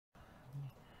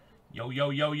Yo, yo,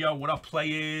 yo, yo. What up,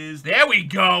 players? There we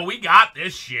go. We got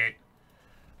this shit.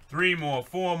 3 more,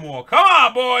 4 more. Come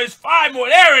on, boys. 5 more.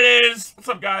 There it is. What's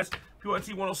up, guys? PYT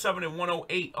 107 and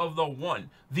 108 of the one,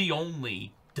 the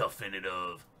only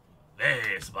definitive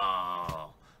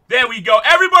baseball. There we go.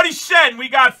 Everybody send. We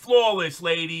got flawless,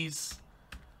 ladies.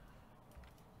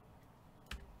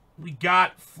 We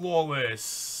got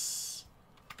flawless.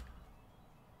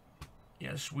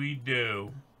 Yes, we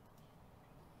do.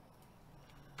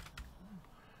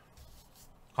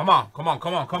 Come on, come on,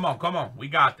 come on, come on, come on. We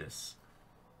got this.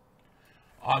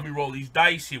 Let me roll these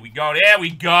dice. Here we go. There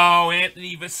we go.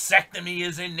 Anthony Vasectomy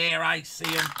is in there. I see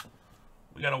him.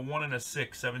 We got a 1 and a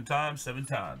 6. 7 times, 7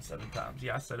 times, 7 times.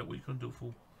 Yeah, I said it. What you gonna do,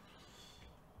 fool?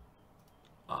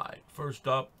 Alright, first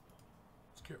up.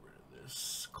 Let's get rid of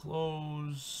this.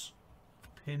 Close.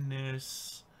 Pin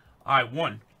this. Alright,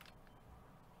 1,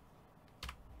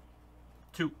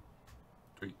 2,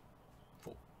 3,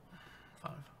 4,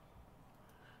 5,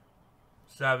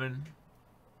 7.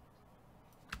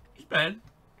 He's Ben.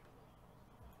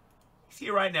 He's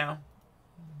here right now.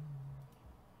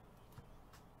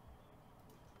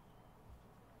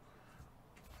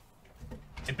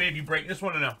 Hey, babe, you break this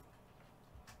one or no?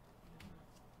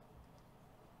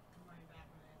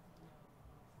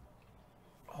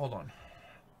 Hold on.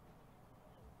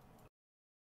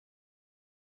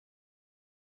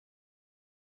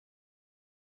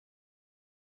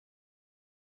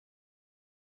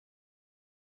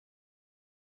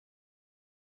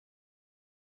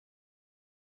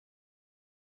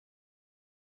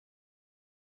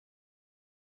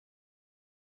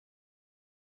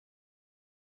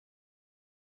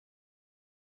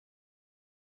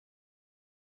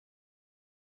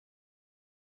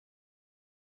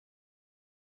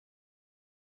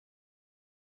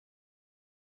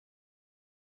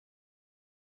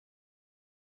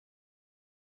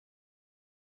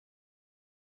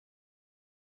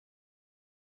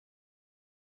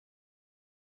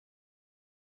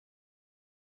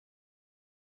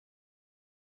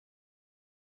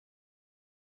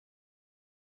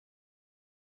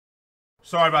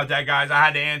 Sorry about that, guys. I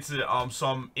had to answer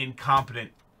some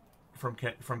incompetent from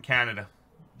Canada.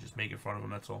 Just making fun of him,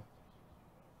 that's all.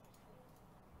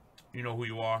 You know who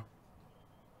you are.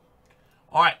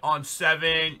 All right, on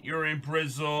 7, you're in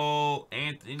Brizzle.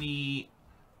 Anthony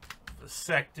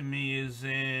Vasectomy is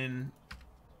in.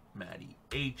 Matty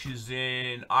H is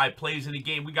in. All right, plays in the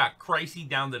game. We got Cricey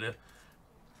down to the...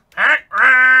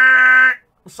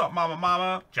 What's up,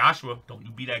 mama? Joshua, don't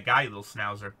you be that guy, you little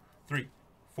schnauzer. 3,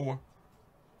 4,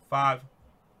 5,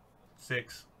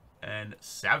 6, and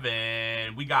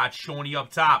 7. We got Shawnee up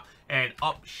top. And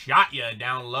up shot ya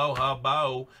down low,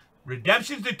 hubbo.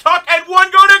 Redemptions to Tuck. And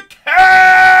 1 go to Kev!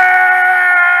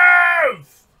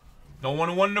 No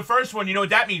 1-1 in the first one. You know what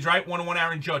that means, right? 1-1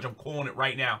 Aaron Judge. I'm calling it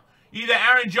right now. Either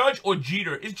Aaron Judge or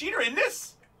Jeter. Is Jeter in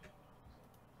this?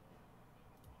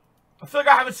 I feel like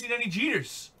I haven't seen any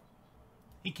Jeters.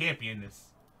 He can't be in this.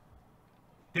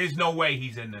 There's no way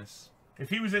he's in this. If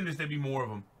he was in this, there'd be more of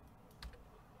them.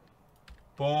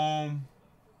 Boom.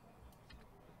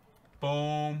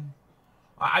 Boom.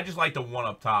 I just like the 1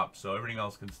 up top, so everything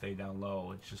else can stay down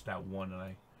low. It's just that 1 that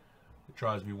it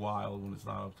drives me wild when it's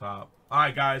not up top. All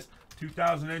right, guys.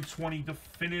 2020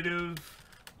 Definitive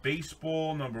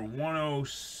Baseball number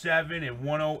 107 and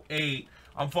 108.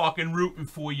 I'm fucking rooting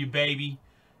for you, baby.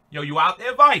 Yo, you out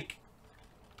there, Vike?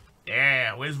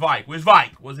 Yeah, where's Vike? Where's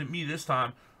Vike? Wasn't me this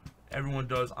time. Everyone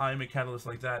does. I am a catalyst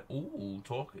like that. Ooh,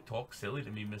 talk silly to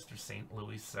me, Mr. St.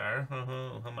 Louis, sir.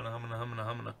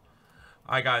 Humana.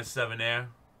 All right, guys, 7 there.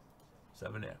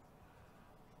 7 there.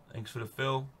 Thanks for the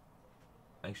fill.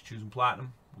 Thanks for choosing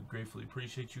Platinum. We gratefully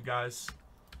appreciate you guys.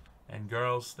 And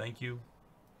girls, thank you.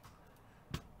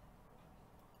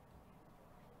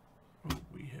 Ooh,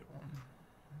 we hit one.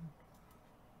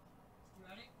 You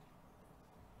ready?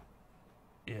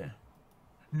 Yeah.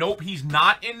 Nope, he's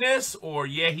not in this, or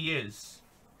yeah, he is.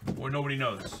 Or nobody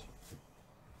knows.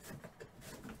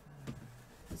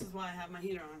 This is why I have my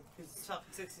heater on, because it's top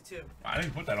 62. I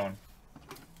didn't put that on.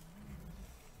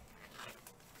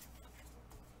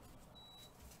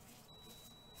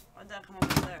 Why'd that come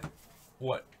over there?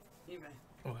 What? eBay.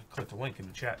 Oh, I clicked the link in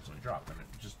the chat, so it dropped in it.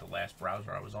 Just the last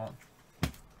browser I was on.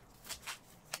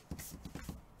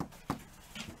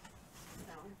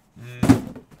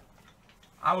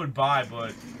 I would buy,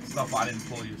 but stuff I didn't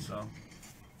pull you, so.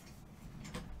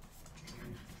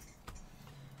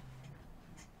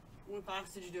 What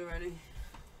box did you do already?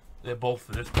 They're both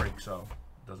for this break, so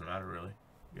it doesn't matter really.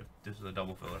 This is a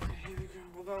double filler. Okay, here we go.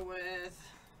 We'll go with...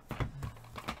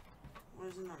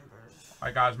 Where's the numbers?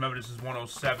 Alright, guys, remember this is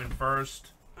 107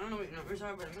 first. I don't know what your numbers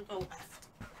are, but I'm gonna go left.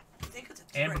 think it's a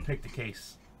 3. Amber picked the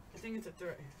case. I think it's a 3.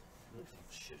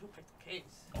 Shit, who picked the case?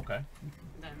 Okay.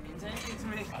 That means anything to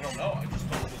me. I don't know. I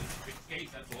just told you to pick the case.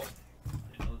 That's all. I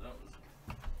didn't know that was.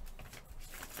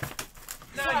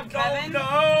 No, Kevin.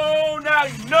 No, now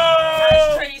you know.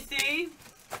 That's Tracy.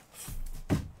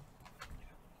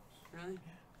 Really?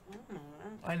 I don't know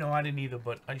that. I know. I didn't either,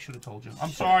 but I should have told you.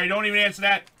 I'm sorry. Don't even answer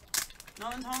that. No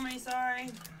one told me. Sorry.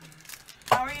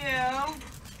 How are you?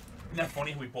 Isn't that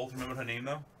funny? We both remembered her name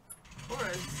though. Of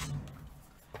course.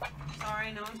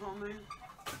 Sorry, no one told me.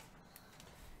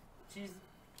 She's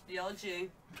the LG.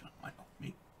 I know.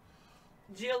 Me.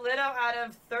 Giolito out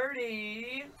of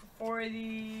 30 for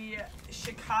the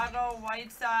Chicago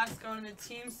White Sox going to the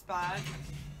team spot.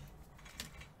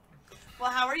 Well,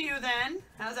 how are you then?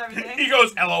 How's everything? He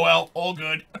goes, LOL, all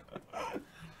good.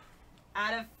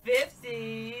 Out of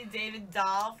 50, David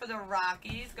Dahl for the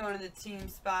Rockies going to the team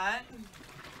spot.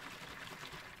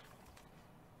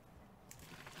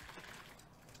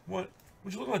 What?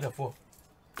 What you looking like that for?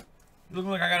 You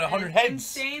looking like I got 100 heads.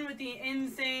 Insane with the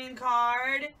insane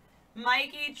card.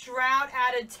 Mikey Trout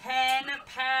out of 10,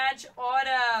 patch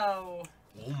auto.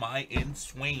 Oh my,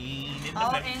 insane in the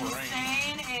Oh,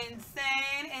 membrane.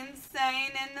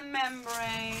 insane in the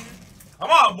membrane. Come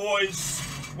on, boys.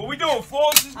 What we doing?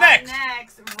 Flawless is Up next.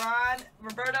 next,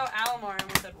 Roberto Alomar. I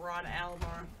almost said Rod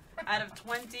Alomar. Out of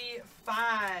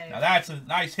 25. Now that's a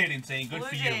nice hit, Insane. Good Blue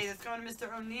for Jays, you. it's going to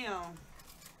Mr. O'Neill.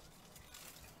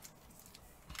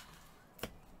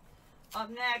 Up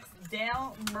next,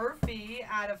 Dale Murphy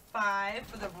out of 5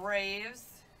 for the Braves.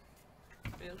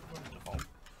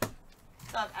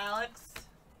 What's up, Alex?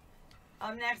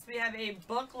 Up next, we have a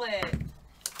booklet.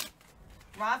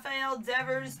 Rafael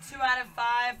Devers, 2 out of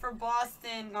 5 for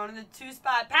Boston. Going to the 2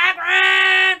 spot.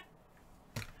 Pac-Man!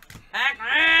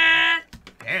 Pac-Man!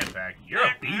 Damn, Pac, you're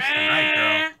a beast tonight,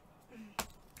 girl.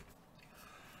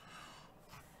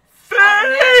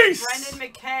 Face!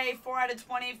 Brendan McKay, 4 out of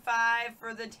 25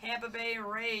 for the Tampa Bay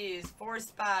Rays. 4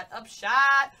 spot. Up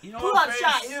shot. You know Pull what, up Face?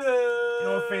 shot. You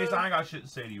know what, Face? I ain't got shit to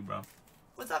say to you, bro.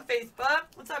 What's up, Facebook?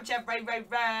 What's up, Jeff?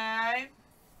 Right.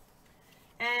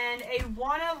 And a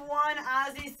 1/1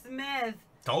 Ozzie Smith.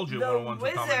 Told you the 101s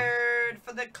were coming. Wizard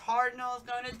for the Cardinals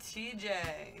going to TJ.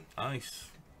 Nice.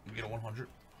 You get a 100.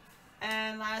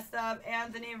 And last up,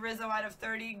 Anthony Rizzo out of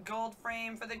 30. Gold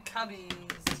frame for the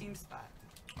Cubbies. Team spot.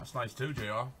 That's nice too,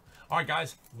 JR. All right,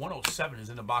 guys. 107 is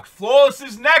in the box. Flawless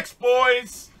is next,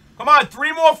 boys. Come on,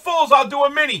 3 more fulls. I'll do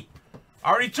a mini. I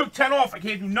already took 10 off. I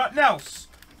can't do nothing else.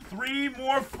 3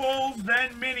 more fulls,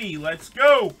 then mini. Let's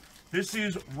go. This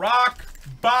is rock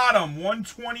bottom,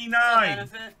 129.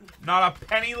 Not a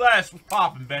penny less. What's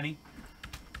popping, Benny?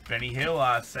 Benny Hill,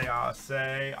 I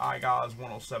say. I got his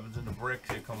 107s in the bricks.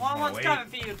 Here comes 101's 108. coming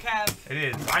for you, Kev. It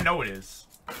is. I know it is.